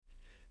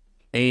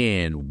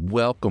And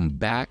welcome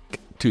back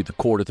to the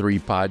CO3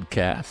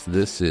 podcast.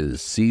 This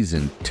is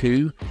season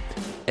 2,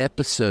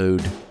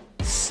 episode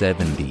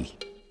 70.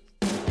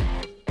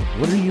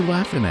 What are you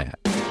laughing at?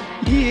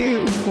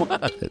 You.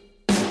 What?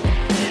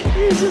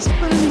 You're just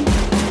funny.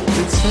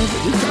 It's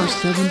our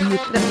 70th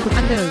episode.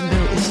 I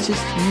know, it's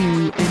just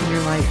you and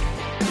you're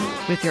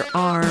like, with your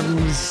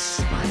arms.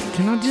 Like,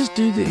 Can I just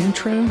do the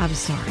intro? I'm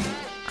sorry.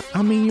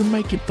 I mean, you're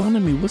making fun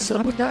of me. What's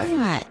up with that?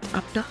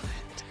 I'm not.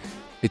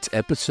 It's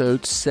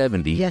episode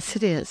 70. Yes,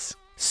 it is.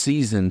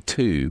 Season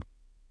 2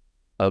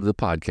 of the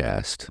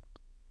podcast.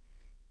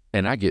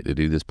 And I get to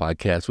do this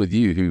podcast with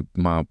you, who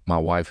my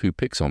wife who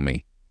picks on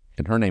me.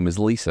 And her name is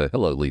Lisa.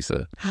 Hello,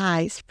 Lisa.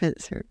 Hi,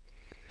 Spencer.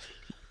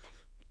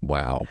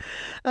 Wow.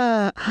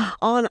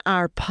 On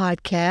our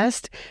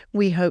podcast,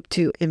 we hope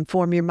to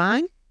inform your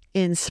mind,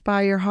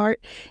 inspire your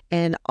heart,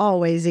 and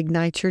always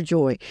ignite your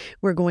joy.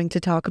 We're going to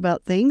talk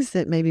about things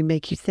that maybe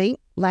make you think,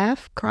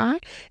 laugh, cry,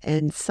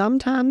 and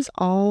sometimes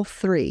all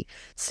three.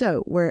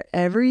 So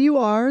wherever you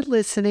are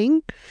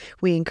listening,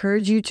 we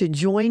encourage you to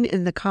join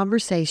in the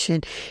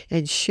conversation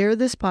and share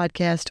this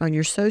podcast on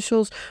your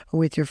socials or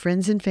with your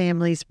friends and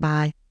families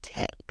by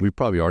text. We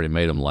probably already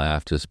made them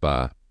laugh just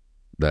by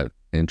that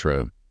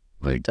intro.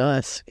 Like,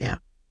 Us, yeah.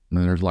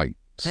 and there's like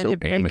And so if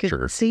they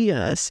amateur. could see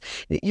us.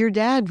 Your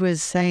dad was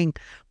saying,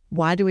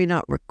 why do we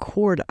not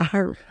record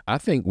our I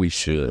think we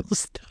should.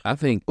 stuff I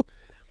think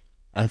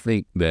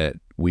that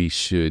we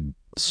should.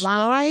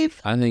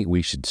 live? I think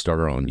we should start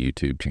our own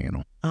YouTube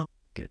channel. Oh,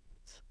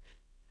 goodness.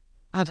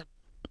 I don't,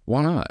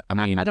 Why not? I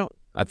mean, I don't,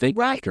 I think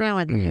right after, now,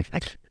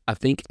 I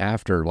think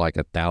after like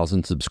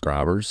 1,000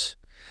 subscribers,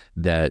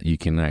 that you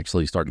can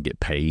actually start to get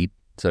paid.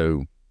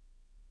 So,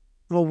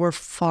 well, we're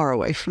far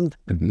away from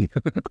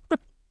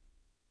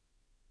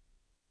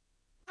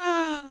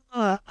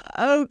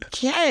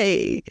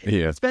okay.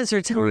 yeah.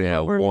 Spencer, tell We me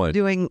have what we're one.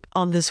 doing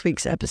on this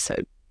week's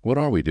episode. What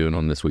are we doing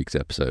on this week's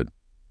episode?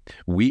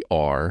 We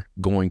are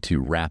going to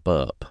wrap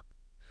up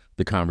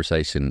the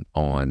conversation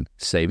on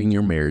saving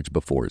your marriage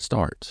before it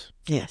starts.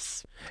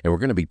 Yes. And we're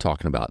going to be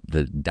talking about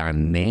the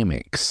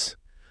dynamics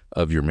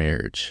of your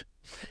marriage.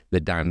 The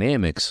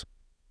dynamics,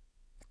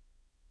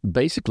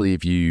 basically,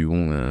 if you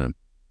want to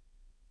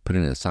put it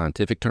in a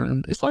scientific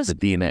term, it's like the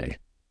DNA.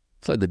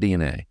 It's like the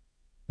DNA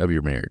of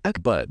your marriage. Okay.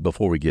 But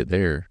before we get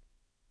there,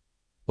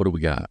 what do we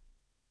got?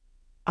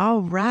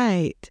 All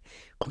right.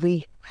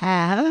 We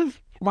have.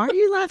 Why are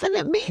you laughing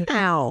at me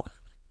now?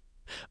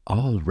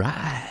 All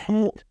right.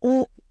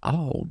 Well,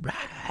 All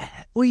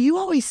right. you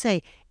always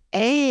say,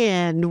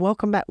 and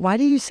welcome back. Why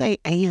do you say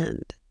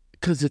and?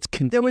 Because it's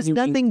continuing. There was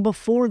nothing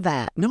before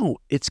that. No,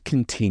 it's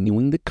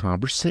continuing the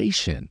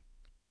conversation.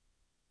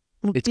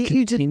 Well, It's didn't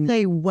you just continu-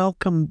 say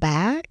welcome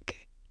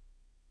back?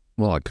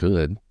 Well, I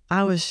could.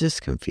 I was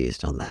just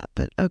confused on that,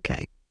 but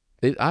okay.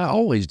 I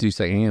always do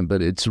say and,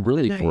 but it's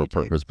really I know for you a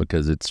do. purpose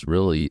because it's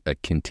really a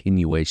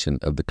continuation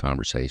of the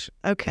conversation,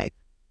 Okay.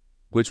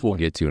 which we'll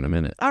get to in a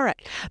minute. All right.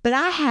 But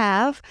I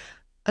have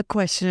a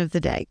question of the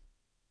day.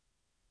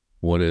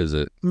 What is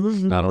it? I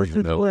don't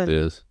even know what it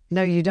is.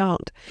 No, you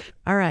don't.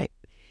 All right.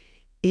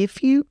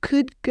 If you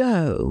could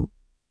go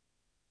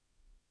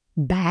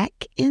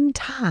back in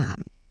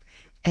time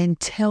and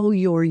tell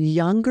your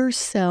younger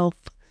self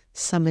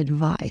some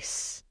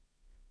advice,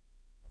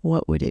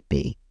 what would it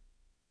be?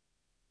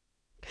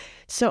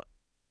 So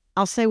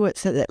I'll say what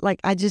said that. Like,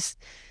 I just,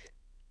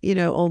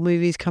 old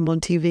movies come on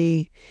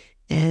TV,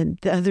 and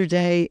the other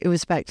day it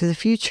was Back to the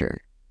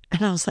Future.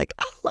 And I was like,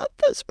 I love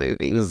those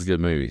movies. Those are good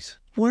movies.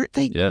 Weren't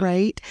they Yeah.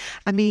 great?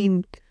 I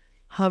mean,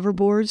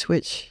 hoverboards,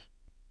 which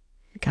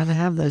we kind of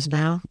have those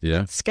now.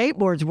 Yeah.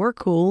 Skateboards were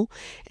cool,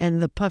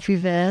 and the puffy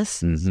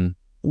vests Mm-hmm.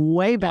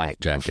 way back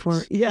jackets.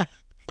 before. Yeah,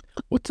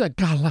 What's that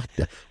guy like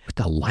that with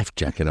the life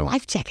jacket on?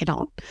 life jacket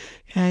on.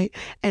 Okay,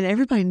 and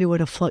everybody knew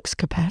what a flux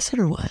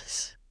capacitor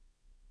was.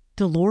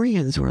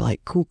 DeLoreans were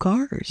like cool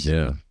cars.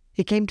 Yeah.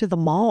 It came to the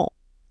mall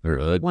They're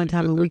ugly, one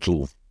time, but and they're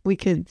cool. we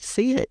could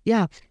see it.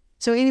 Yeah.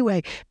 So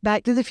anyway,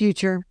 Back to the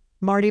Future,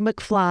 Marty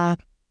McFly.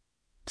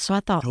 So I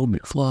thought, Oh,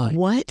 McFly.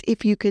 what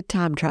if you could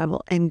time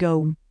travel and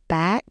go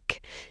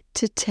back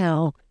to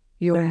tell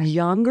your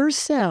younger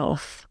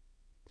self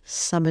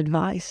some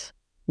advice?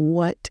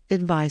 What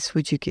advice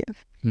would you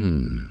give?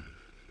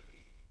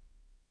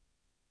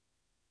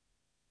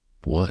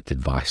 What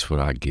advice would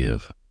I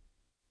give?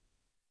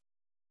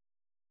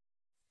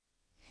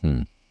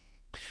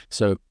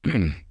 So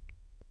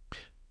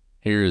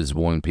here is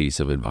one piece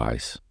of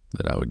advice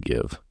that I would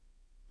give.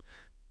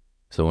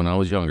 So when I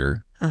was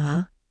younger,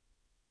 Uh-huh.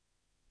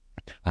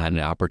 I had an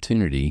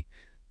opportunity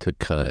to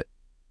cut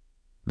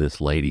this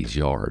lady's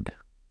yard.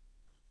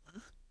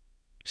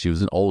 She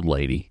was an old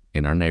lady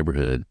in our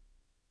neighborhood,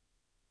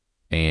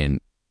 and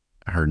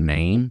her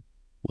name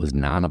was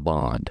Nina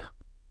Bond.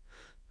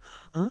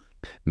 Huh?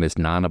 Miss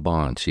Nina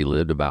Bond. She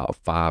lived about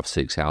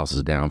 5-6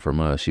 houses down from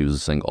us. She was a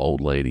single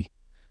old lady.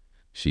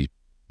 She's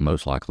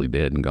most likely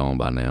dead and gone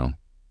by now.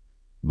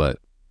 But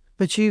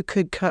you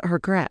could cut her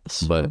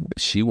grass.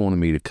 she wanted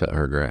me to cut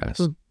her grass.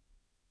 Mm.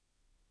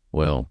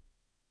 Well,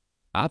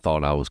 I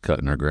thought I was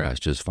cutting her grass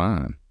just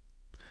fine.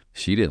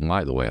 She didn't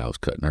like the way I was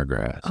cutting her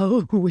grass.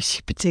 Oh, was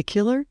she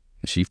particular?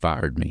 She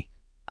fired me.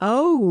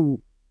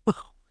 Oh,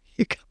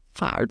 you got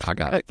fired. I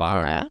got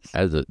fired.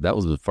 That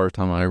was the first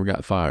time I ever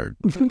got fired.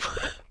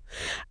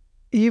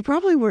 You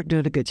probably weren't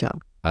doing a good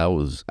job. I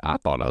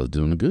thought I was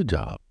doing a good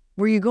job.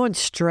 Were you going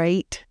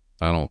straight?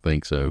 I don't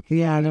think so.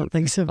 Yeah, I don't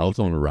think so. I was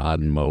on a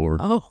riding mower.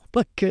 Oh,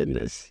 my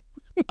goodness.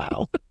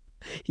 Wow.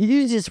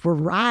 You just were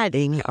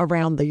riding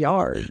around the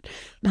yard,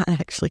 not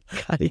actually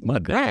cutting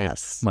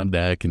grass. My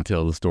dad can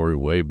tell the story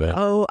way better.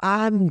 Oh,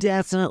 I'm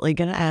definitely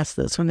going to ask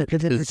this one at the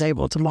dinner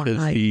table tomorrow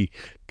night.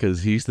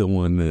 Because he's the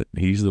one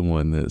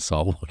that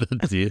saw what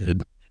I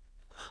did.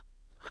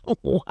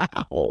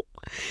 Wow.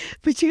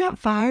 But you got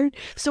fired.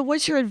 So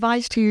what's your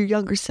advice to your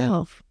younger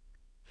self?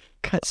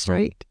 Cut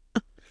straight.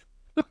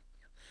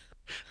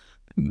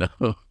 No.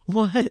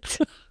 What?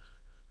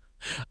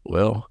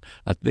 Well,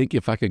 I think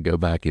if I could go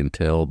back and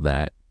tell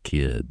that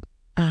kid,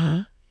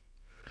 I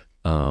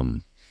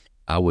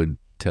would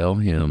tell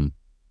him,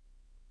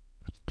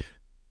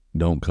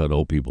 don't cut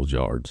old people's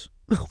yards.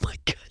 Oh my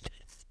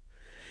goodness.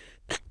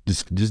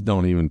 Just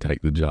don't even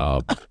take the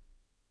job.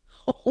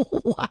 Oh,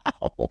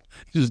 wow.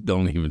 Just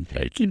don't even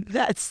take it.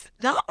 That's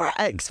not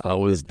right. I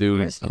was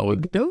doing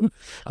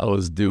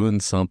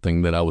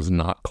something that I was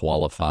not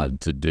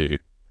qualified to do.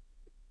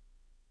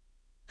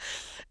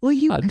 Well,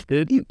 you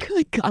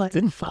could cut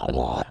and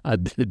follow. I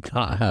did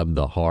not have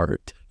the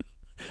heart.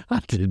 I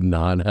did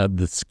not have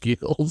the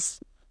skills.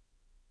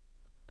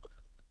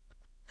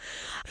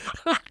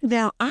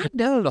 Now, I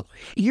know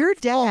your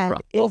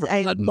dad is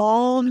a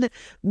lawn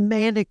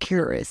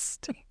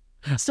manicurist.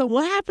 So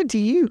what happened to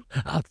you?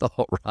 I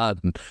thought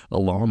riding a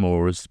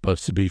lawnmower was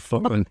supposed to be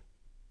fun.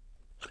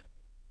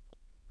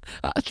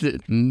 I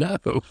didn't know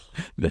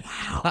that.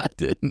 Wow. I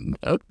didn't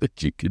know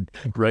that you could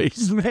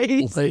raise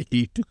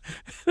blade.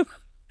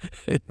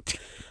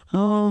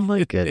 Oh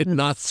my goodness! And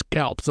not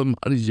scalp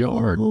somebody's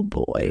yard. Oh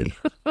boy!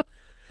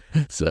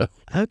 So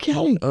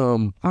okay,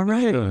 all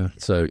right.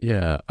 So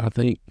yeah, I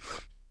think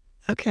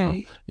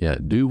okay.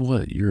 Do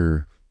what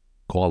you're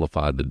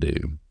qualified to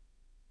do,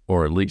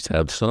 or at least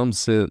have some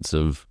sense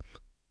of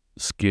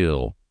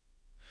skill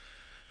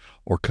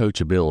or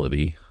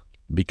coachability.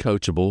 Be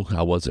coachable.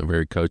 I wasn't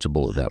very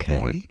coachable at that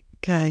point.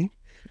 Okay.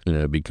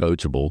 Be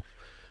coachable.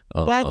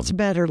 That's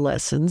better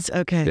lessons.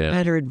 Okay,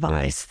 better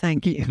advice.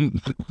 Thank you.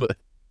 But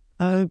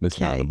okay. Miss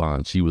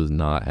Bond, she was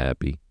not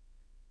happy.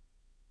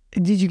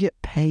 Did you get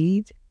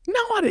paid? No,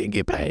 I didn't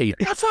get paid.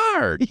 I got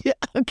fired. Yeah.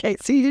 Okay,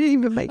 so you didn't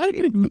even make. I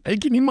didn't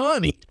make any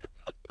money.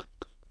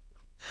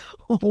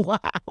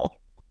 Wow.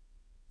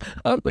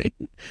 I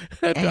mean,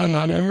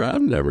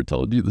 I've never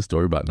told you the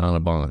story about Nana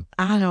Bond.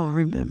 I don't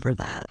remember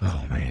that.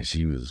 Oh man,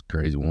 she was a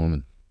crazy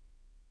woman.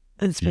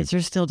 And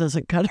Spencer still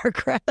doesn't cut her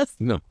grass.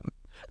 No.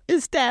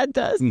 His dad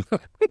does.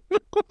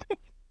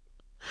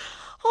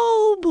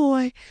 Oh,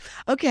 boy.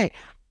 Okay.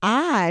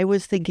 I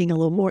was thinking a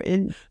little more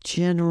in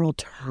general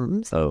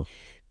terms. Oh.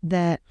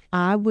 That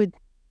I would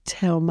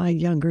tell my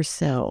younger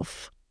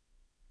self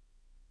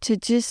to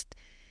just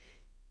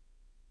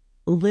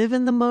live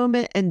in the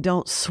moment and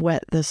don't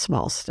sweat the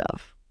small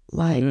stuff.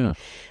 Like,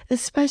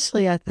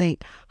 especially, I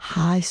think,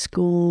 high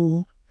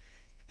school,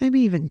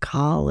 maybe even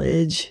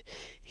college,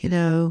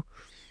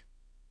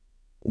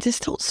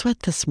 just don't sweat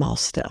the small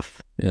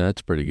stuff. Yeah,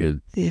 that's pretty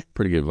good. Yeah.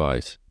 Pretty good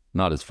advice.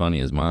 Not as funny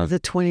as mine. The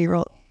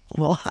 20-year-old.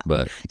 Well,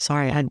 but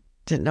sorry, I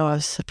didn't know I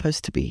was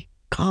supposed to be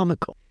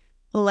comical.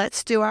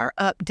 Let's do our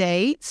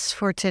updates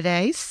for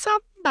today.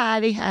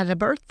 Somebody had a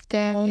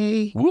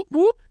birthday. Whoop,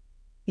 whoop.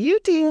 You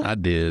did. I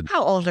did.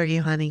 How old are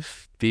you, honey?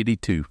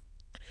 52.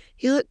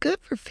 You look good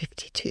for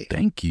 52.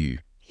 Thank you.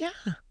 Yeah.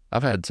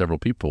 I've had several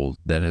people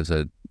that have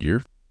said,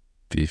 you're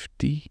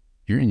 50?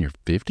 You're in your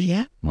 50s?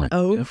 Yeah. Like,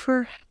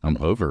 over. I'm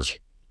over.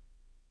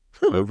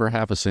 Over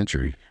half a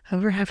century.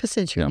 Over half a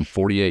century. Yeah, I'm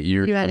 48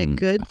 years. You had a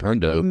good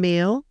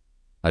meal.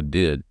 I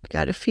did.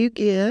 Got a few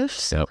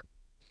gifts.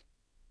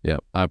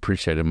 Yep. I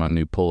appreciated my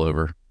new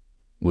pullover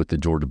with the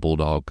Georgia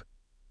Bulldog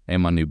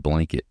and my new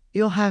blanket.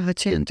 You'll have a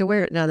chance to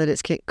wear it now that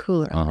it's getting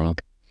cooler.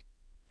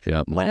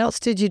 Yeah. What else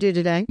did you do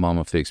today?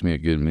 Mama fixed me a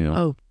good meal.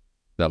 Oh.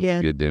 That was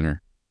a good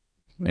dinner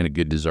and a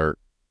good dessert.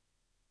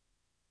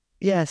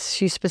 Yes.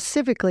 She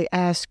specifically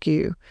asked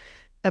you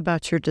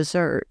about your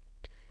dessert.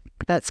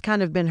 That's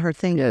kind of been her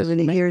thing over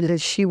the years,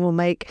 that she will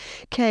make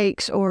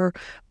cakes or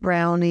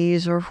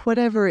brownies or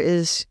whatever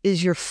is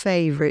your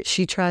favorite.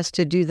 She tries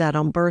to do that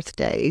on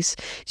birthdays.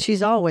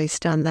 She's always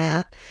done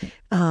that.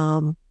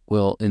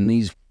 Well, in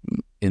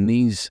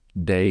these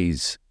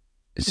days,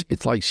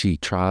 it's like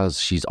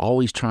she's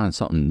always trying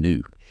something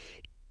new.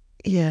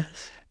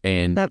 Yes.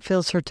 And that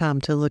fills her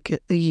time to look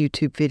at the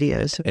YouTube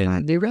videos and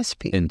find new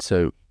recipes. And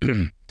so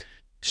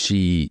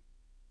she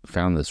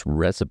found this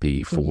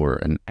recipe for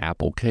an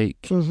apple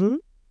cake. Mm-hmm.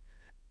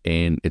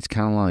 And it's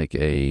kind of like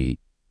a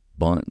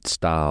bundt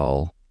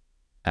style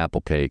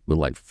apple cake with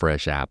like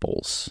fresh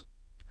apples.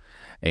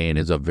 And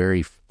it's a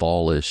very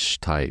fallish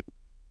type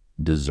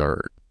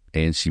dessert.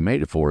 And she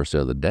made it for us the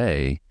other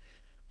day.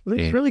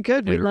 Looks really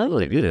good. We love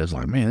really it. good. I was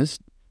like, man,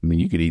 I mean,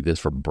 you could eat this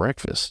for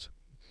breakfast.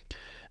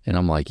 And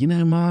I'm like,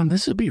 Mom,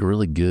 this would be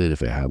really good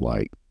if it had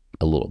like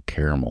a little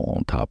caramel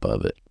on top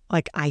of it.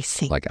 Like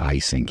icing. Like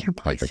icing.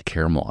 Caramel Like icing. a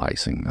caramel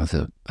icing. I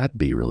said, that'd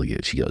be really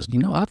good. She goes,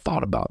 I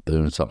thought about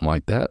doing something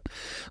like that.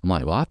 I'm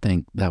like, well, I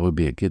think that would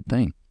be a good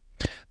thing.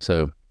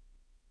 So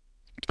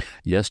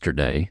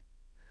yesterday,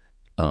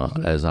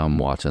 as I'm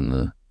watching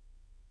the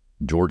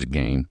Georgia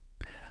game,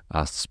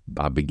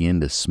 I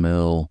began to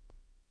smell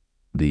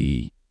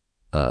the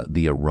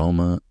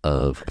aroma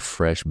of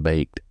fresh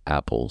baked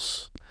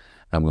apples.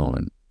 I'm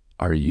going,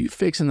 are you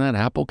fixing that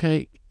apple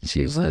cake?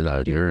 She said,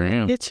 I sure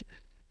am.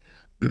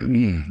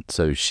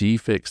 So she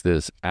fixed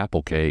this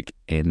apple cake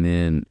and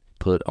then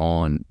put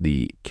on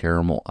the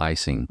caramel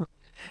icing.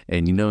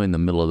 And in the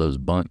middle of those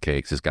bundt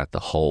cakes, it's got the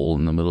hole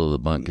in the middle of the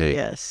bundt cake.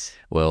 Yes.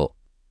 Well,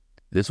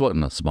 this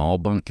wasn't a small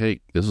bundt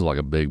cake. This was like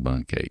a big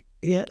bundt cake.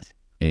 Yes.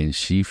 And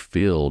she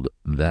filled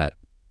that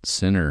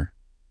center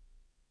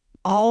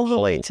all the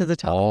way to the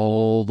top.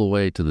 All the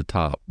way to the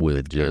top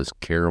with just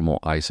caramel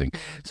icing.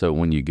 So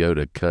when you go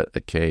to cut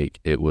the cake,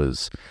 it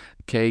was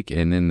cake,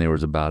 and then there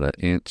was about an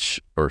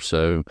inch or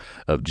so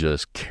of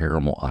just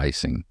caramel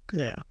icing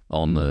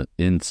on the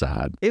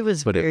inside. It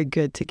was very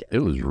good to get. It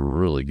was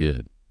really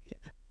good.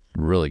 Yeah.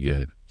 Really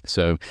good.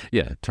 So,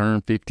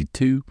 turned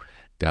 52,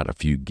 got a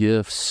few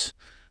gifts,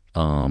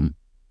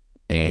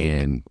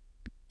 and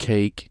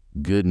cake,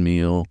 good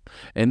meal.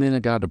 And then I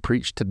got to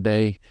preach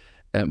today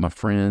at my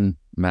friend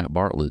Matt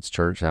Bartlett's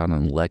church out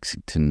in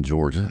Lexington,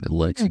 Georgia, at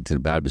Lexington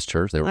Baptist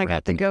Church. I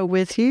got to go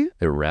with you.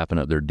 They were wrapping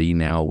up their D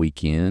Now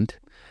weekend,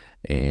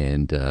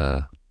 and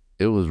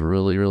it was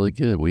really, really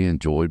good. We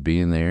enjoyed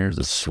being there. It was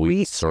a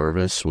sweet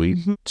service,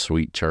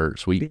 sweet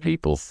church, sweet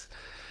people,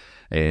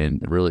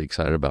 and really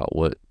excited about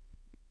what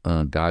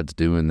God's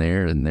doing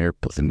there in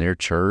their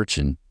church.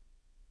 And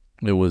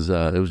it was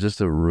just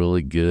a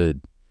really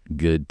good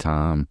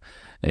time,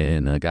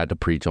 and I got to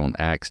preach on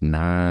Acts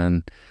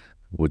 9.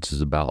 Which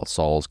is about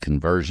Saul's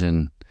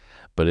conversion,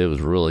 but it was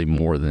really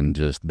more than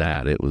just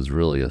that. It was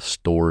really a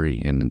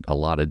story and a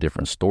lot of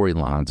different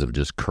storylines of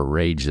just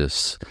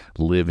courageous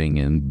living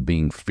and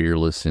being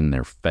fearless in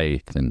their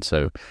faith. And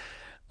so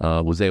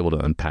was able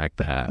to unpack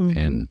that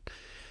and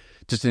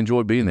just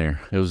enjoyed being there.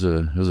 It was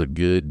a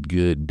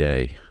good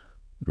day.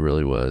 It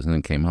really was. And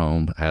then came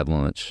home, had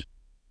lunch,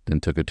 then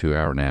took a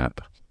 2-hour nap,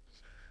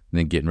 and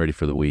then getting ready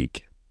for the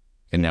week.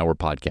 And now we're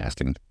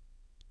podcasting.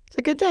 It's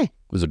a good day. It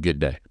was a good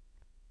day.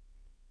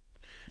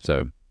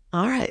 So,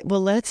 all right.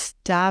 Well, let's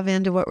dive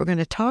into what we're going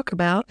to talk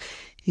about.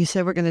 You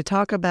said we're going to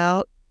talk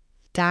about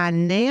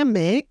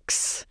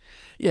dynamics.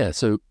 Yeah.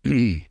 So,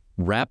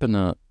 wrapping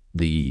up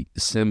the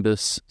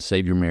Symbis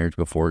Save Your Marriage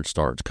Before It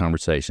Starts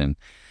conversation,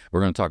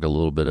 we're going to talk a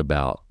little bit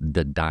about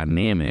the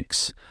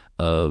dynamics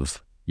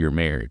of your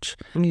marriage.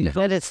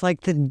 But it's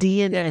like the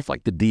DNA. Yeah, it's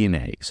like the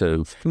DNA.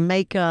 So,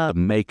 makeup.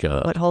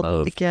 What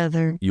holds it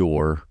together.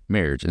 Your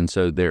marriage. And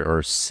so there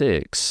are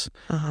 6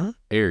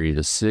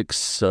 areas, 6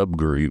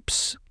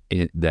 subgroups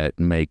that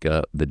make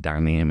up the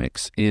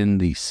dynamics in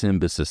the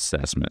Symbis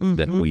assessment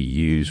that we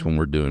use when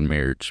we're doing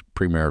marriage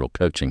premarital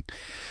coaching.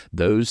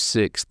 Those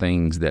 6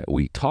 things that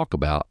we talk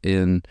about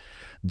in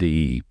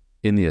the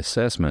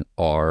assessment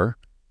are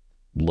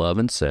love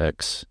and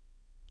sex,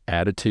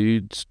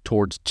 attitudes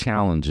towards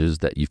challenges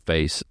that you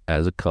face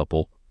as a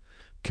couple,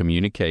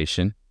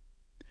 communication,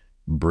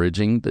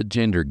 bridging the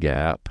gender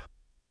gap,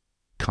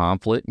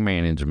 conflict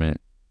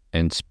management,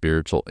 and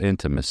spiritual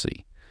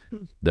intimacy.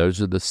 Those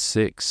are the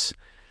 6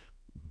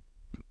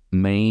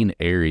 main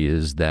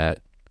areas that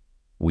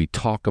we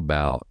talk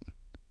about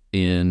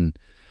in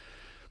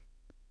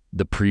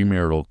the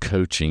premarital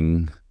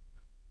coaching,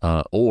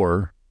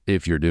 or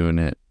if you're doing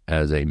it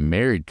as a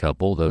married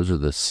couple, those are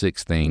the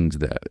 6 things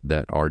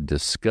that are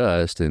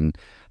discussed and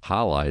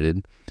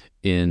highlighted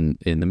in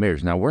the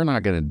marriage. Now, we're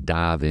not going to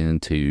dive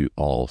into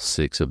all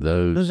 6 of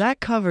those.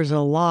 That covers a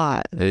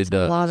lot. It's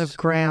a lot of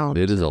ground.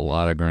 It is a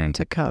lot of ground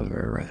to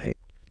cover, right?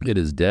 It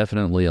is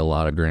definitely a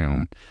lot of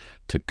ground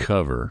to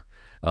cover.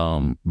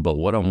 But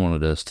what I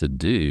wanted us to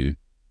do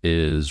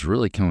is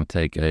really kind of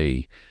take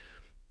a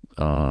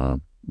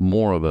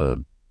more of a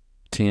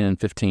 10,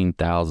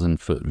 15,000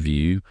 foot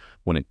view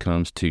when it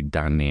comes to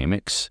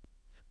dynamics.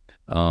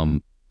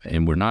 And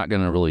we're not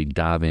going to really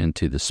dive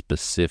into the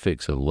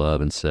specifics of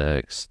love and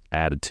sex,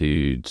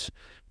 attitudes,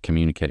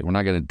 communicate. We're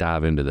not going to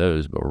dive into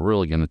those, but we're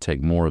really going to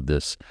take more of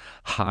this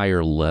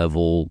higher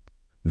level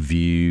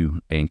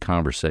view and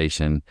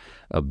conversation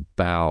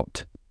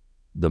about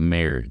the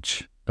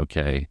marriage.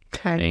 Okay.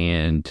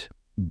 And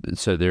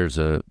so there's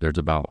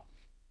about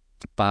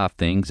 5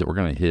 things that we're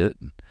going to hit.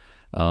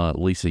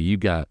 Lisa, you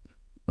got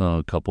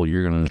a couple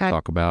you're going to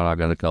talk about. I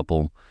got a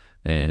couple.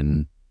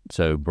 And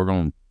so we're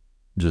going to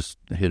just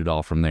hit it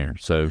all from there.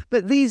 So,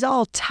 but these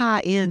all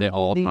tie in. They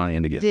all tie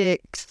in together.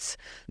 6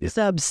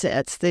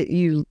 subsets that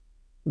you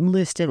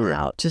listed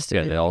out.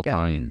 They all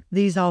tie in.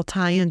 These all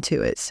tie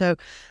into it. So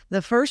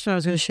the first one I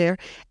was going to share,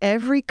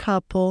 every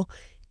couple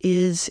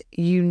is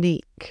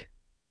unique.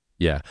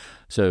 Yeah.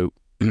 So,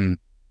 and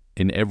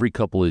every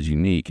couple is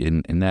unique,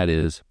 and that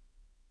is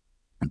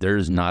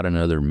there's not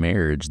another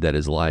marriage that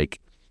is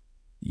like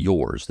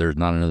yours. There's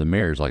not another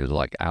marriage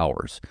like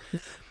ours,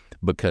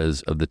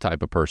 because of the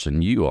type of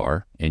person you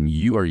are, and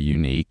you are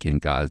unique in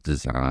God's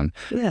design.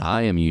 Yeah.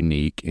 I am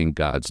unique in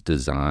God's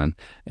design,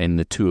 and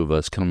the two of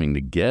us coming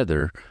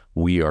together,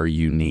 we are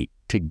unique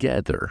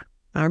together.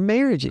 Our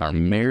marriage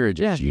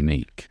is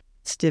unique.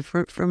 It's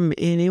different from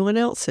anyone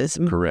else's.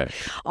 Correct.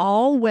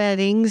 All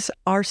weddings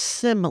are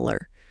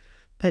similar,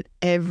 but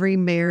every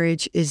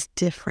marriage is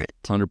different.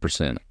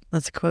 100%.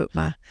 That's a quote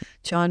by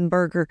John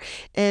Berger.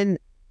 And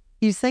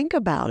you think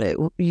about it,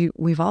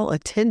 we've all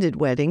attended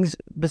weddings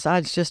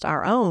besides just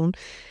our own,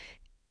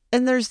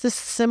 and there's the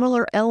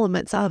similar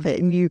elements of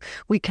it. And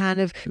we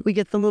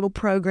get the little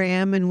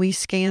program, and we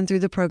scan through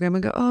the program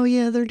and go, oh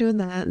yeah, they're doing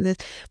that and this,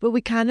 but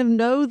we kind of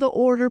know the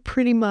order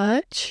pretty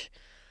much.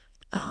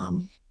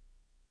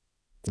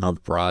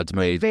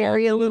 Bridesmaids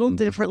vary a little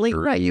differently,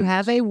 right? You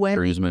have a wedding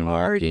groomsmen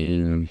walk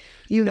in,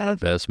 you have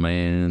best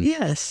man.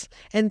 Yes,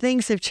 and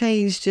things have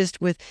changed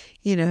just with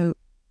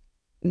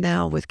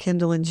now with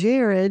Kendall and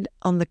Jared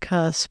on the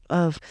cusp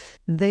of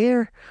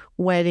their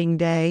wedding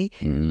day.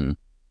 Mm.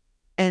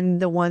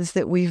 And the ones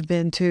that we've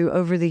been to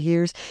over the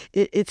years,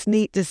 it's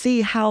neat to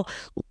see how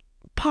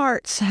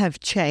parts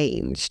have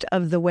changed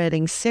of the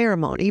wedding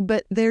ceremony,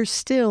 but they're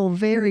still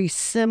very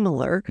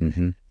similar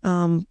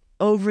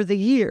over the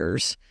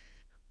years.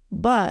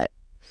 But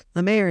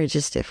the marriage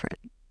is different.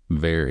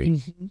 Very.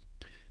 Mm-hmm.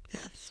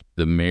 Yes.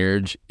 The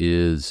marriage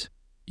is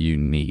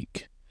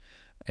unique,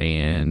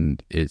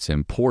 and it's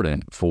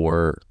important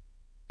for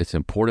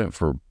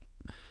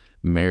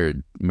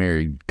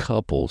married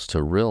couples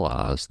to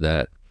realize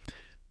that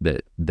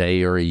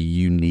they are a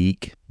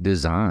unique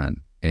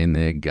design, and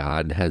that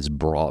God has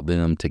brought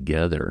them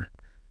together.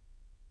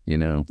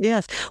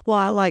 Yes. Well,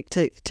 I like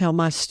to tell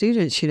my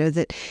students,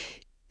 that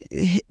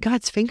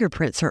God's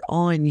fingerprints are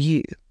on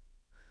you.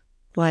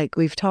 Like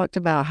we've talked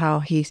about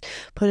how he's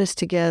put us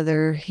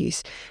together,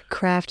 he's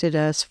crafted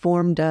us,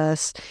 formed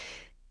us,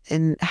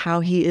 and how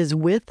he is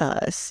with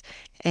us,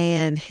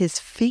 and his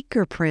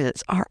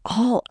fingerprints are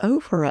all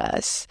over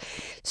us.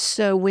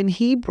 So when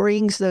he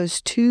brings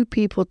those two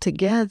people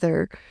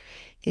together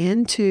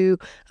into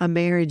a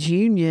marriage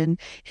union,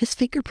 his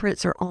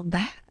fingerprints are on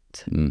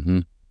that.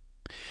 Mm-hmm.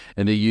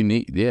 And the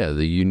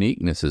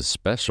uniqueness is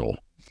special.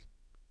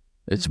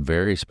 It's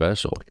very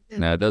special.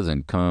 Now, it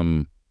doesn't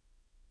come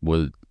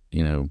with,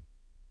 it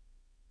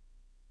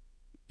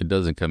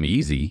doesn't come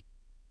easy.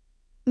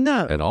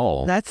 No. At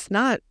all. That's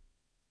not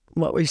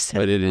what we said.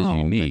 But it is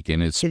unique,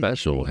 and it's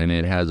special, and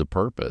it has a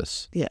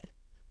purpose. Yeah.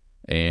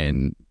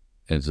 And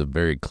it's a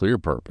very clear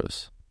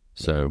purpose.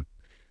 So.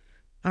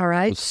 All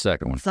right. What's the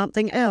second one?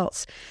 Something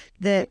else,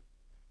 that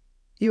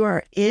you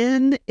are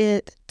in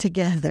it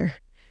together.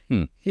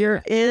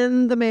 You're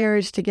in the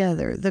marriage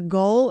together. The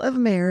goal of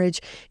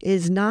marriage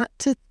is not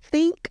to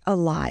think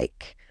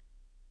alike,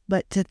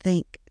 but to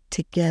think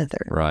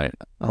together. Right.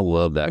 I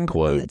love that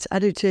quote. I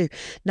do too.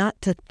 Not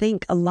to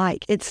think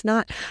alike. It's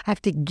not, I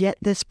have to get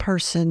this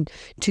person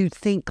to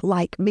think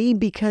like me,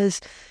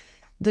 because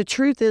the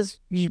truth is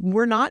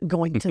we're not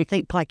going to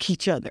think like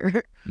each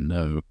other.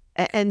 No.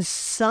 And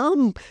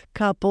some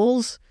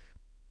couples,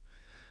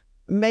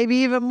 maybe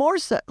even more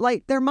so,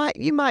 like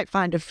you might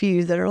find a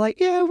few that are like,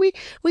 yeah, we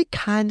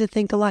kind of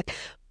think alike.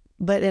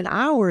 But in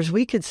ours,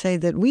 we could say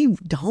that we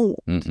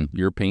don't.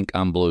 You're pink,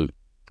 I'm blue.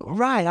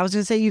 Right. I was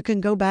going to say, you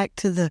can go back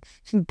to the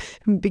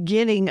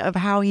beginning of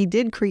how he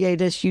did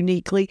create us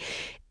uniquely,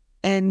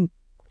 and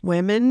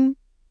women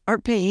are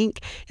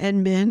pink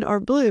and men are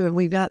blue. And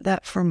we got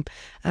that from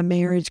a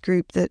marriage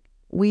group that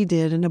we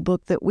did in a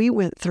book that we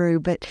went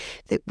through, but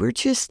that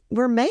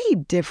we're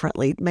made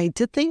differently, made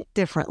to think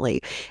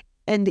differently.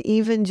 And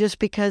even just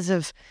because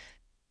of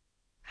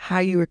how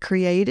you were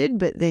created,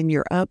 but then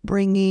your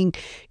upbringing,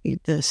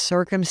 the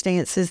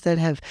circumstances that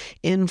have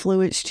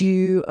influenced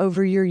you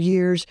over your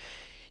years,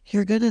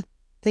 you're going to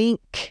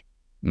think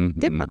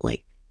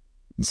differently.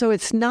 So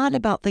it's not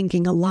about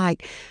thinking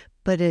alike,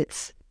 but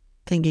it's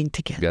thinking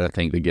together. You got to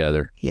think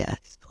together.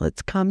 Yes.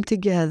 Let's come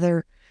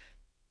together.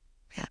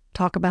 Yeah.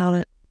 Talk about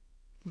it.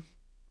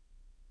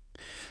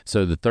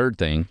 So the third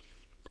thing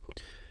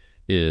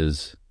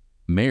is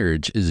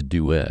marriage is a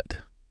duet.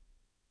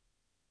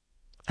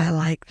 I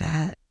like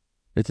that.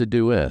 It's a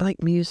duet. I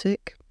like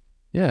music.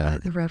 Yeah. I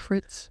like the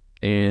reference.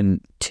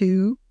 And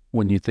two,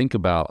 when you think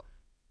about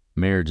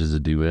marriage as a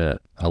duet,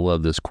 I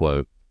love this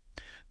quote.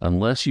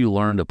 Unless you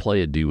learn to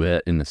play a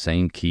duet in the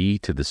same key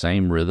to the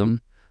same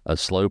rhythm, a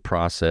slow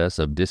process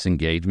of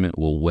disengagement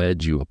will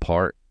wedge you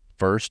apart,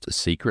 first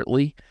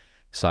secretly,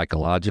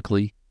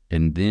 psychologically,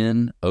 and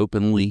then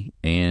openly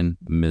and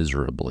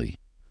miserably.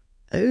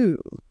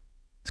 Ooh.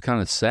 It's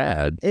kind of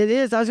sad. It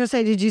is. I was going to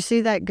say, did you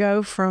see that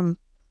go from,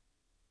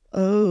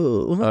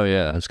 oh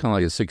yeah, it's kind of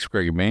like a sixth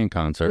grade band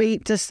concert.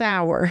 Sweet to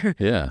sour.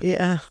 Yeah.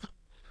 Yeah.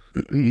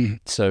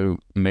 So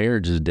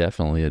marriage is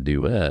definitely a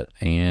duet,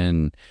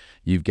 and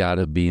you've got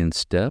to be in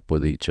step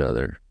with each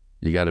other.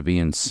 You got to be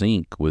in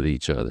sync with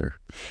each other.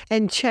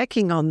 And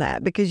checking on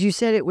that, because you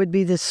said it would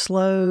be the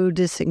slow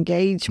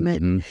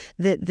disengagement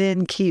that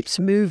then keeps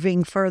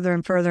moving further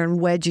and further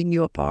and wedging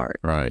you apart.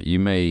 Right. You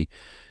may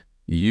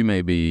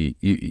be,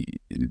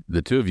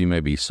 the two of you may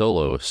be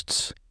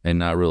soloists and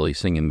not really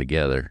singing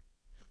together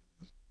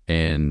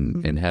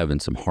and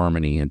having some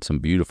harmony and some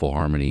beautiful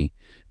harmony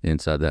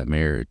inside that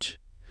marriage.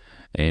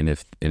 And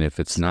if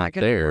it's not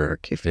there,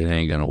 it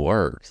ain't going to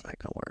work. It's not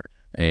going to work.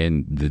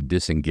 And the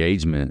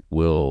disengagement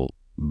will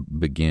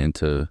begin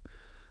to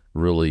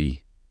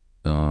really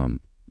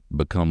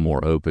become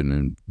more open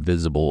and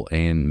visible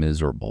and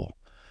miserable.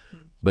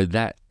 But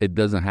that it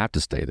doesn't have to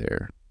stay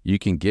there. You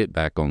can get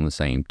back on the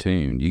same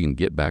tune. You can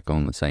get back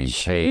on the same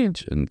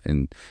page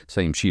and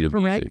same sheet of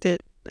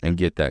music and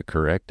get that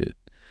corrected.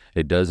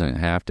 It doesn't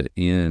have to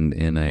end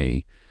in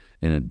a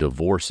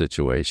divorce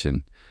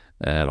situation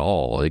at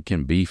all. It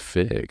can be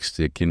fixed.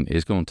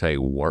 It's going to take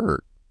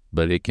work,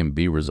 but it can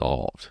be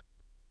resolved.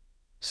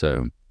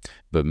 So,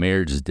 but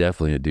marriage is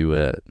definitely a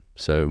duet.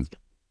 So,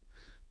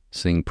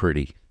 sing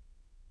pretty.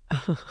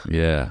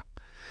 Yeah.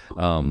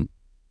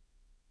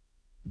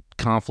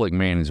 Conflict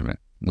management.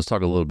 Let's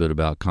talk a little bit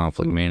about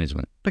conflict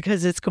management.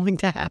 Because it's going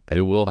to happen.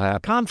 It will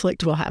happen.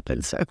 Conflict will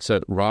happen. So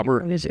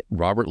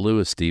Robert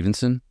Louis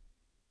Stevenson.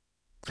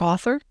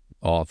 Author.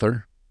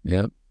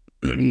 Yep.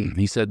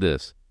 He said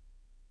this: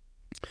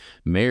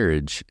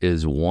 marriage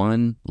is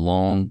one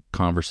long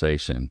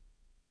conversation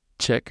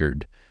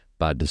checkered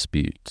by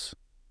disputes.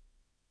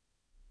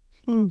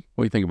 What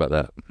do you think about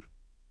that?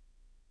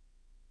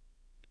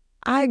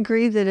 I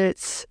agree that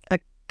it's a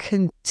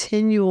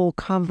continual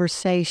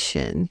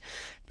conversation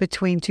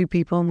between two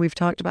people, and we've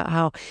talked about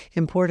how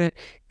important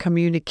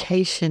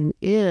communication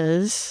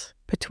is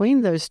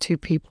between those two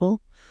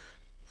people.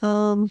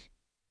 I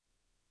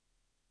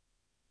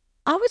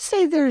would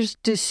say there's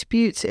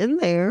disputes in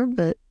there,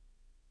 but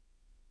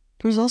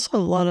there's also a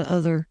lot of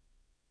other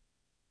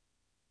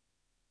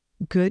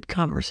good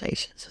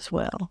conversations as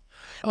well.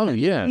 Oh,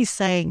 yeah. He's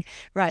saying,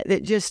 right,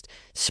 that just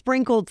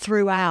sprinkled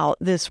throughout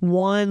this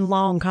one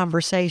long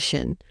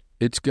conversation,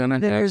 there's going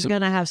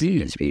to have some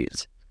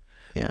disputes.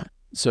 Yeah.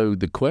 So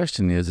the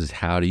question is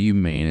how do you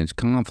manage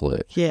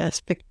conflict?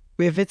 Yes.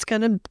 If it's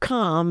going to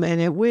come, and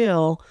it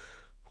will,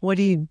 what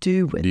do you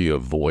do with it? Do you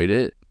avoid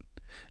it?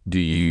 Do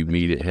you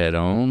meet it head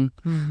on?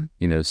 Mm-hmm.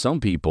 You know,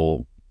 some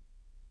people,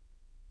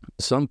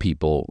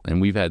 and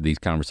we've had these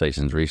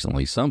conversations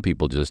recently, some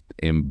people just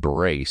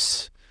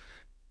embrace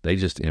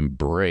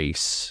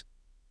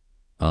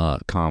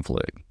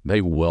conflict. They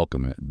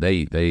welcome it.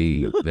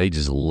 They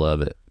just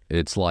love it.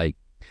 It's like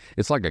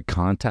a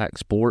contact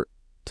sport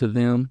to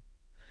them.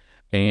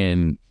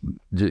 And,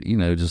 you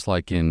know, just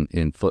like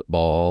in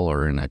football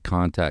or in a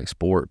contact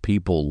sport,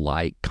 people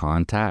like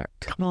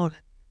contact. Come on.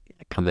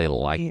 They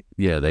like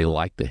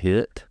the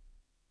hit.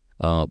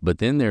 But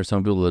then there's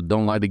some people that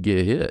don't like to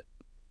get hit.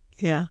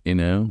 Yeah. You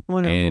know,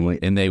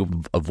 and they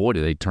avoid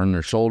it. They turn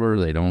their shoulder.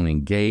 They don't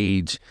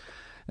engage,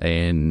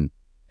 and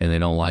they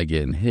don't like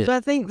getting hit. So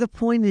I think the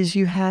point is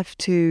you have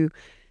to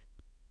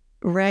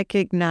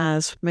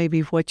recognize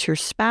maybe what your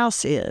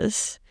spouse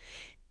is,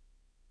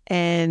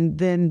 and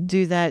then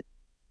do that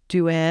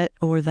duet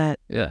or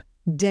that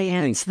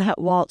dance, that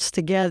waltz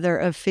together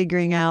of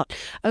figuring out,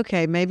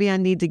 okay, maybe I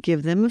need to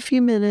give them a few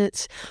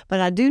minutes, but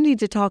I do need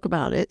to talk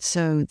about it.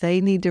 So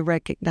they need to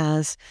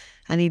recognize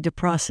I need to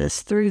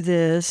process through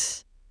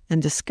this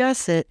and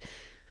discuss it.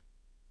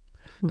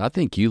 I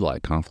think you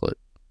like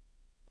conflict.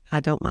 I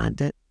don't mind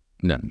it.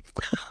 No.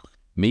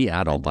 Me,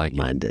 I don't like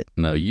mind it.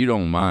 No, you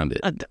don't mind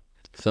it. I don't.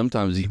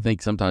 Sometimes you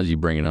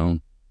bring it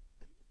on.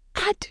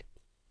 I do.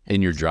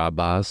 In your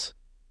drive-bys?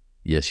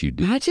 Yes, you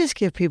do. I just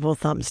give people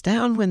thumbs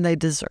down when they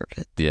deserve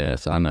it.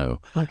 Yes, I know.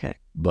 Okay.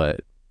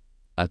 But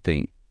I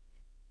think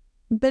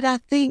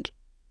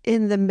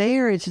in the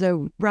marriage,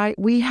 though, right,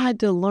 I had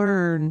to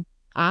learn,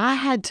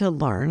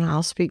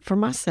 I'll speak for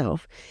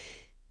myself,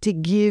 to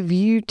give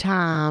you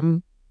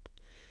time,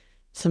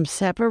 some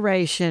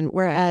separation,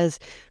 whereas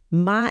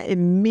my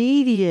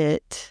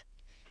immediate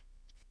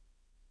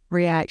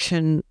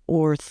reaction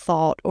or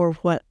thought or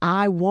what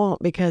I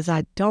want, because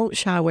I don't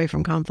shy away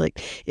from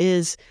conflict,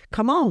 is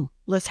come on,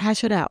 let's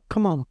hash it out.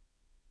 Come on.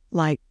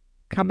 Like,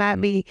 come at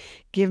me,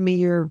 give me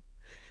your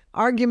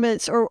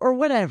arguments or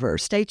whatever.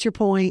 State your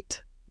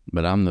point.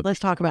 But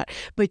let's talk about it.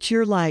 But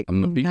you're like,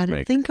 I got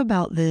to think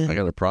about this. I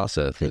got to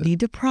process it. I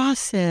need to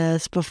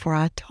process before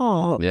I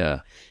talk. Yeah.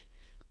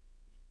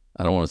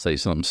 I don't want to say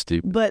something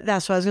stupid. But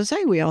that's what I was going to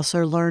say. We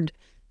also learned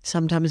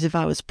sometimes if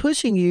I was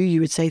pushing you, you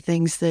would say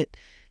things that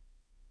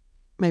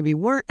maybe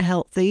weren't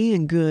healthy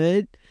and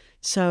good.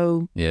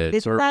 So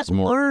it's that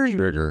more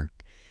trigger.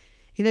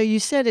 You know, you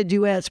said a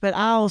duets, but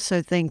I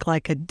also think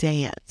like a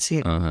dance,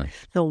 you know,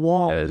 the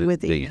walk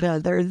with each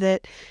other,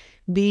 that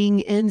being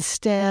in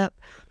step,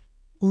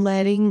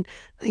 letting,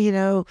 you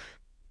know,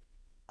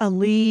 a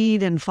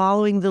lead and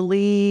following the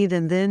lead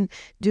and then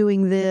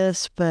doing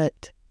this,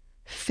 but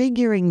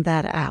figuring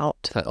that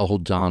out. That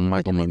old John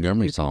Michael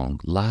Montgomery song,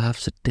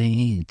 life's a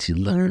dance, you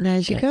learn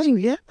as you go.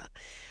 Yeah.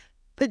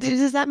 But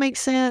does that make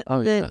sense?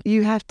 Oh, That yeah.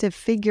 you have to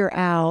figure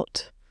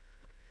out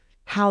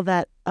how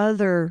that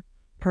other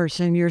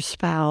person, your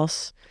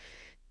spouse,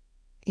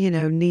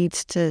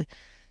 needs to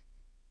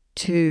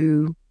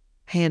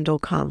handle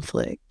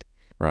conflict.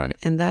 Right.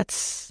 And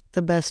that's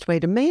the best way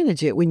to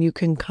manage it, when you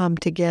can come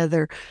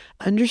together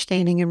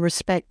understanding and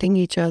respecting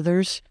each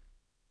other's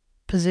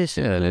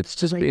position. Yeah, and it's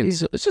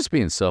just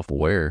being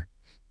self-aware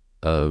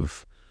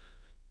of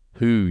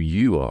who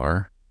you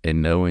are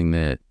and knowing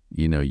that,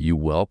 you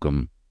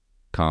welcome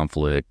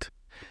conflict,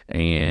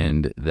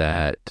 and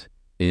that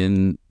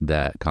in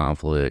that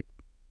conflict,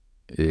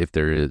 if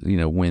there is,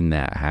 when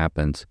that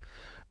happens,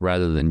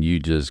 rather than you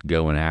just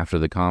going after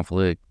the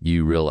conflict,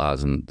 you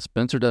realizing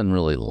Spencer doesn't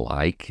really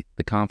like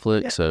the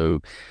conflict. Yeah.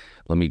 So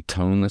let me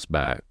tone this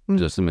back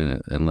just a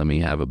minute and let me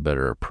have a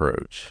better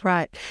approach.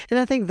 Right. And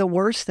I think the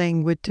worst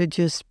thing would to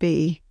just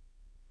be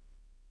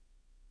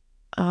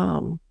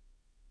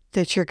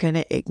that you're going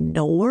to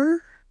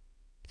ignore,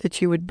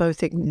 that you would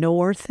both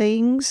ignore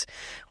things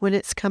when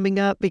it's coming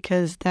up,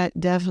 because that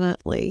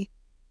definitely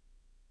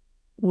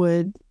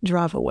would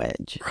drive a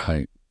wedge.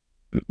 Right.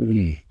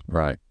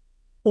 Right.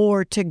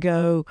 Or to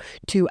go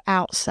to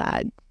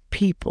outside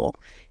people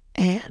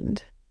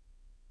and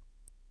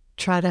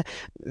try to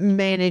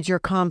manage your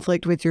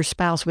conflict with your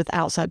spouse with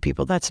outside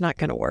people. That's not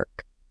going to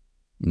work.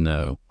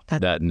 No,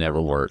 that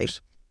never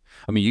works.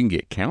 I mean, you can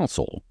get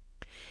counsel,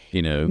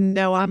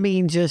 No, I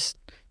mean just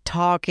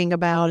talking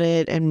about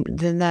it, and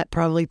then that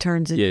probably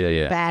turns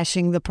into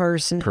bashing the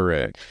person.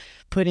 Correct.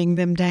 Putting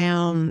them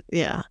down.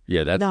 Yeah.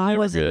 Yeah, that's No, I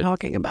wasn't good.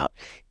 talking about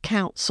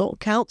counsel.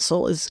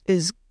 Counsel is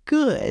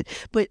good,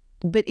 but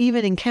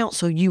even in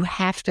counsel, you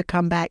have to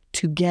come back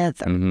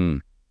together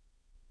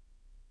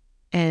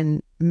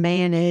and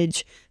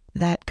manage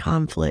that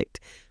conflict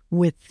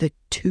with the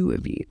two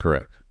of you.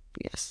 Correct.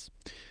 Yes.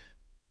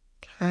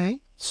 Okay.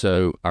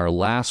 So our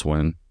last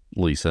one,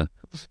 Lisa,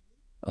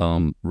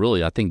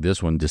 really, I think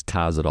this one just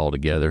ties it all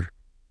together.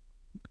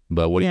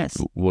 But what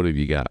have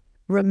you got?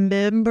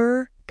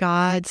 Remember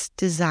God's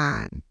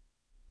design.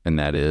 And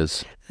that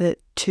is? That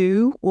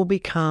two will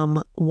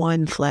become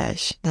one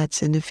flesh.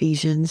 That's in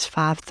Ephesians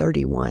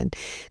 5:31.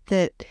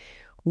 That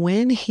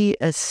when he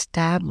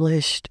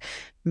established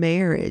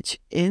marriage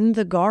in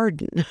the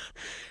garden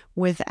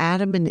with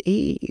Adam and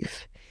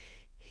Eve,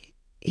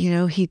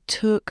 he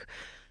took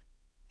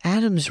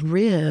Adam's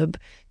rib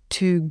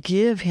to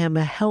give him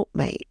a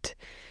helpmate,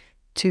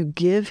 to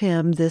give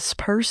him this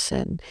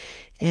person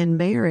in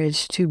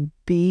marriage to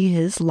be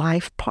his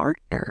life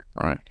partner.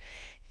 Right.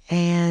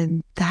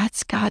 And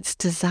that's God's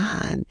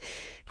design.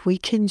 We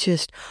can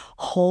just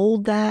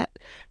hold that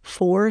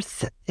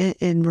forth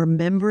in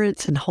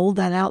remembrance and hold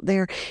that out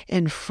there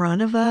in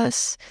front of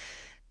us.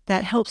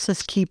 That helps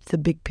us keep the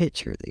big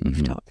picture that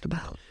you've talked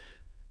about.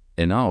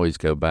 And I always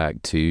go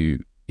back to,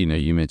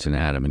 you mentioned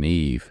Adam and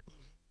Eve.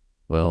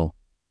 Well,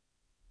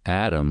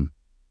 Adam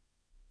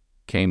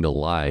came to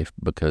life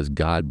because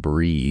God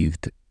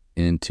breathed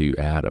into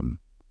Adam.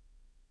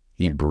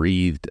 He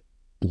breathed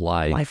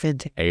life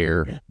into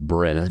air,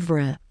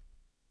 breath.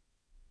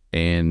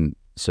 And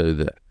so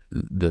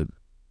the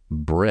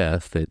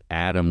breath that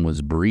Adam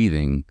was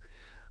breathing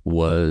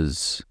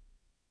was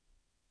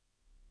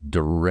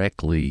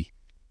directly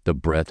the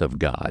breath of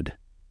God.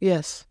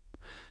 Yes.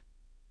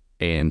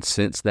 And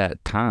since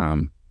that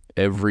time,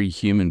 every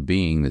human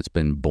being that's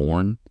been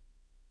born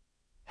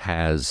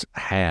has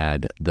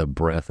had the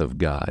breath of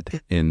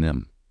God in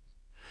them.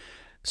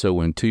 So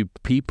when two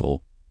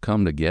people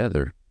come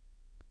together,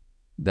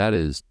 that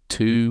is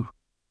two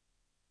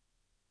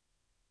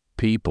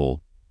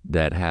people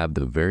that have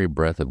the very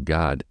breath of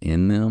God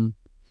in them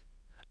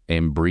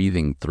and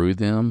breathing through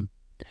them,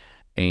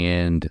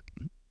 and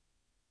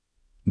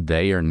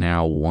they are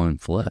now one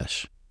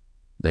flesh.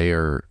 They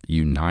are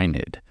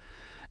united.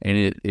 And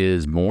it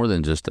is more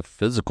than just a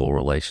physical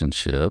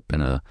relationship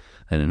and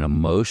an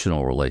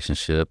emotional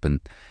relationship,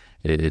 and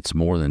it's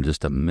more than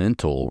just a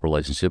mental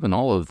relationship, and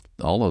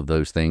all of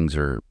those things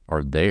are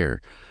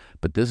there.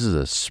 But this is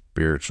a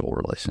spiritual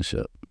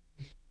relationship.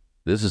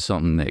 This is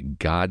something that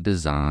God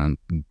designed,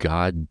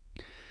 God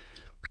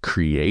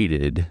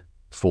created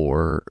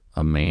for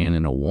a man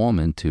and a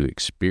woman to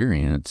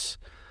experience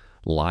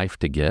life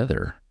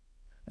together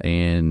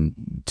and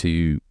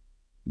to,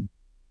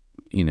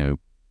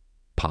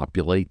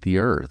 populate the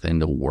earth and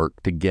to work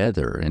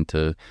together and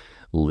to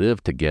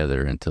live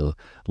together and to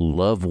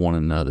love one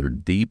another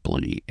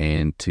deeply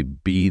and to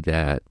be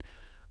that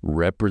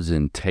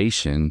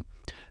representation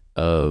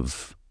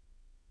of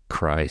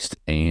Christ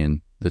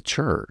and the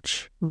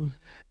church.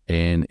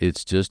 And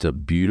it's just a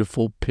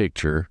beautiful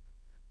picture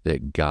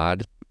that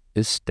God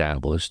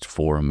established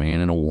for a man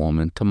and a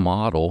woman to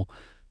model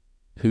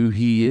who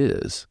he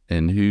is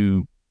and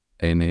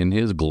in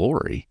his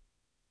glory.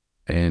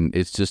 And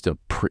it's just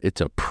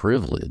it's a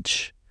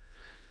privilege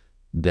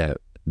that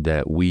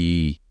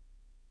we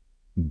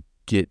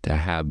get to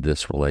have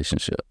this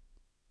relationship.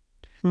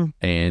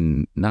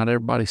 And not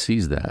everybody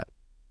sees that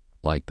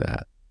like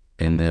that,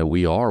 and that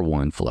we are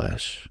one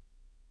flesh.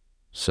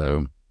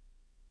 So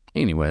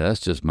anyway,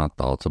 that's just my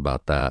thoughts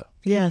about that.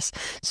 Yes.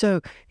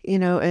 So,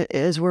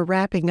 as we're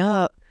wrapping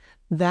up,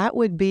 that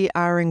would be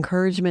our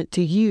encouragement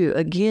to you.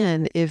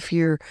 Again, if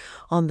you're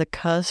on the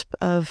cusp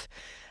of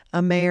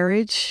a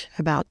marriage,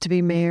 about to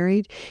be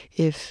married,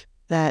 if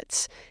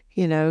that's,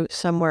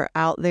 somewhere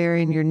out there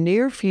in your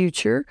near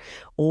future,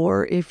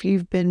 or if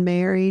you've been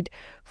married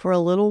for a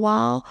little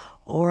while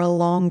or a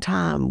long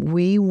time,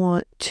 we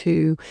want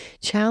to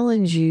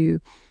challenge you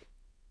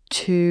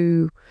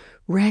to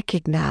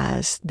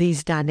recognize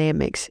these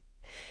dynamics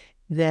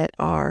that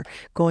are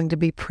going to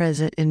be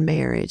present in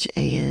marriage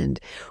and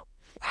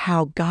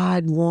how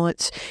God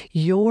wants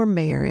your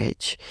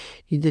marriage,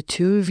 the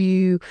two of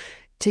you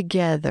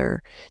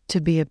together,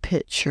 to be a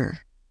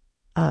picture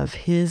of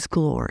His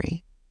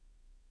glory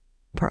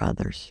for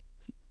others.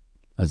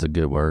 That's a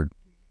good word.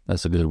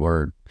 That's a good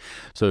word.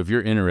 So if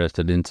you're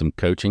interested in some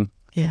coaching,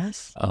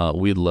 yes,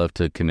 we'd love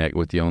to connect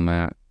with you on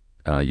that.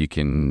 You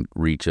can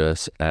reach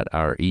us at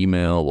our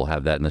email. We'll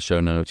have that in the show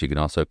notes. You can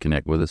also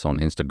connect with us on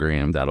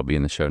Instagram. That'll be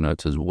in the show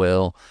notes as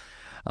well.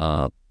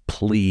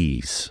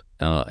 Please,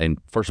 and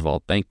first of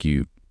all, thank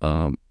you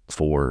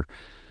for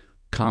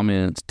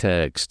comments,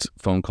 text,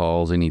 phone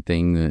calls,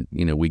 anything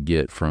that we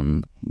get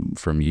from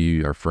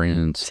you, our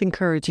friends. It's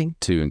encouraging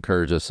to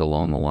encourage us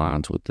along the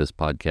lines with this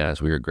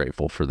podcast. We are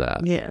grateful for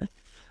that. Yeah.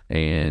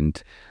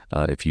 And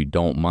if you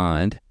don't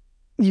mind,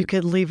 you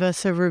could leave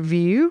us a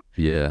review.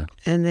 Yeah.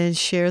 And then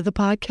share the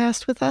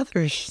podcast with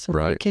others so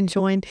they can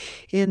join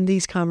in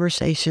these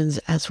conversations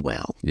as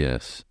well.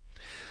 Yes.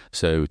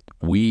 So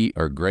we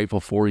are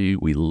grateful for you.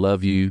 We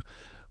love you.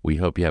 We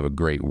hope you have a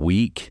great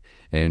week.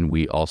 And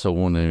we also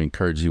want to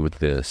encourage you with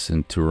this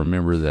and to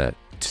remember that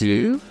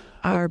two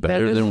are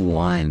better than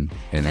one,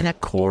 and a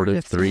cord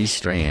of three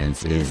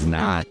strands is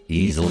not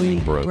easily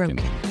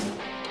broken.